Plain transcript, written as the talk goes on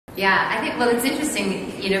Yeah, I think, well, it's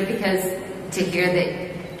interesting, you know, because to hear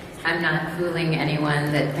that I'm not fooling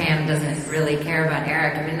anyone, that Pam doesn't really care about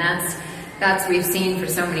Eric. I mean, that's we've seen for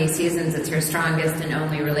so many seasons, it's her strongest and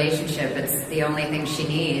only relationship. It's the only thing she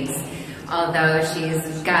needs. Although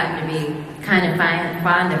she's gotten to be kind of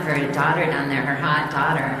fond of her daughter down there, her hot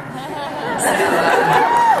daughter. So,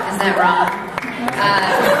 is that wrong?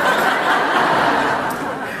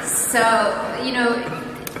 So, you know,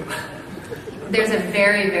 there's a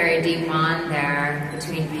very, very deep bond there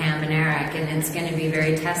between Pam and Eric, and it's going to be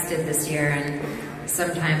very tested this year. And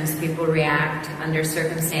sometimes people react under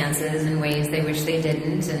circumstances in ways they wish they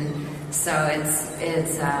didn't, and so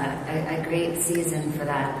it's a great season for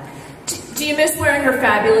that. Do you miss wearing her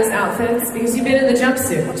fabulous outfits? Because you've been in the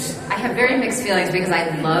jumpsuit. I have very mixed feelings because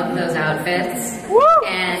I love those outfits. Woo!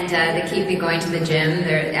 And they keep me going to the gym.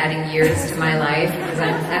 They're adding years to my life because I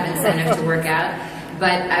have incentive to work out.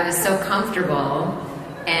 But I was so comfortable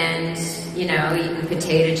and, you know, eating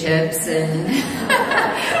potato chips and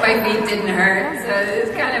my feet didn't hurt. So it's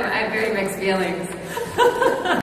kind of, I have very mixed feelings.